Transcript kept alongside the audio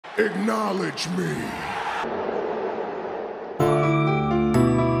Acknowledge me.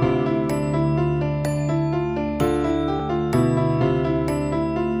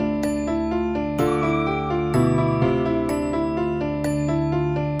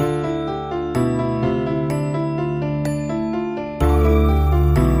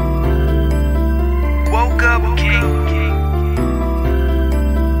 Woke up, king.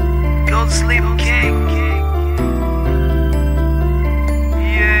 Go to sleep, king.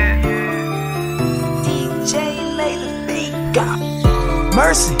 Yeah. DJ lay the beat. God.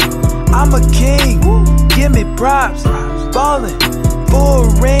 Mercy, I'm a king. Give me props. Ballin' for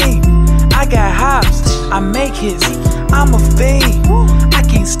a ring. I got hops. I make hits. I'm a fiend. I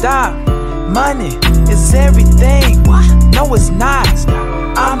can't stop. Money is everything. No, it's not.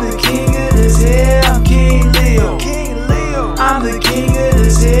 I'm the king of this here. I'm King Leo. I'm the king of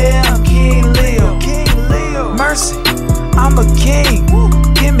this here. I'm King Leo. Mercy, I'm a king.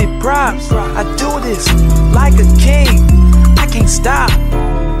 Give me props. I do this like a king. I can't stop.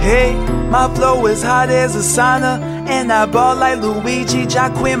 Hey, my flow is hot as a sauna, and I ball like Luigi,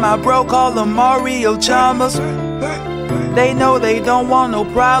 Jacquin, my bro, call them Mario Chalmers. They know they don't want no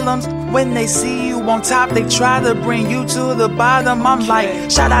problems. When they see you on top, they try to bring you to the bottom. I'm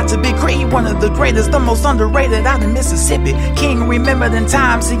like, shout out to Big Crit, one of the greatest, the most underrated out in Mississippi. King remembered in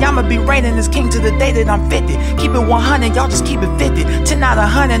time, see I'ma be reigning as king to the day that I'm 50. Keep it 100, y'all just keep it 50. 10 out of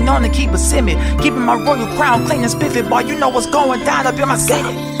 100, known to keep it simmer. Keeping my royal crown clean and spiffy, boy, you know what's going down up in my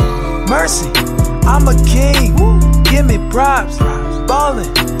city. Mercy, I'm a king. Give me props.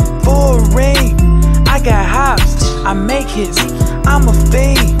 Ballin' for a ring. I got hops. I make hits. I'm a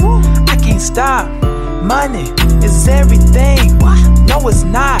fiend. I can't stop. Money is everything. No, it's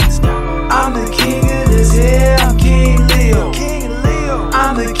not. I'm the king of this here. I'm King Leo.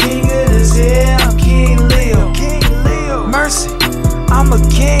 I'm the king of this here. I'm King Leo. Mercy, I'm a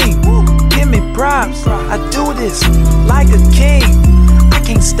king. Give me props. I do this like a king.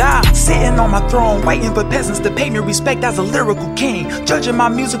 Can't stop sitting on my throne, waiting for peasants to pay me respect as a lyrical king. Judging my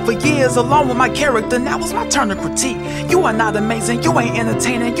music for years, along with my character, now it's my turn to critique. You are not amazing, you ain't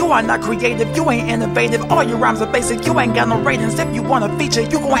entertaining, you are not creative, you ain't innovative. All your rhymes are basic, you ain't got no ratings. If you want a feature,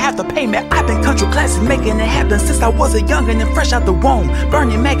 you gon' have to pay me. I've been country classic, making it happen since I was a youngin' and fresh out the womb.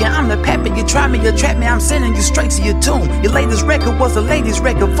 Bernie Mac, I'm the pepper. You try me, you trap me, I'm sending you straight to your tomb. Your latest record was a ladies'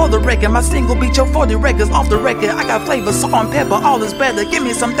 record. For the record, my single beat your 40 records off the record. I got flavor, salt and pepper, all is better. Give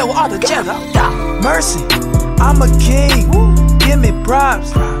me some dough all together. Mercy, I'm a king. Give me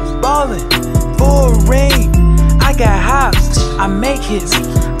props. Ballin' for a ring. I got hops. I make hits.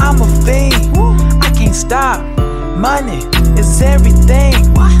 I'm a fiend. I can't stop. Money is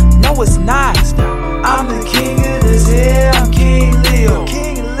everything. No, it's not. I'm the king of this here. I'm King Leo.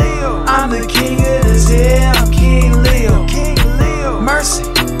 I'm the king of this here. I'm King Leo. Mercy,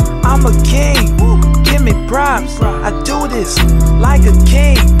 I'm a king. Give me props. I do this like a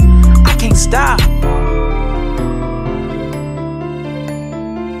king. I can't stop.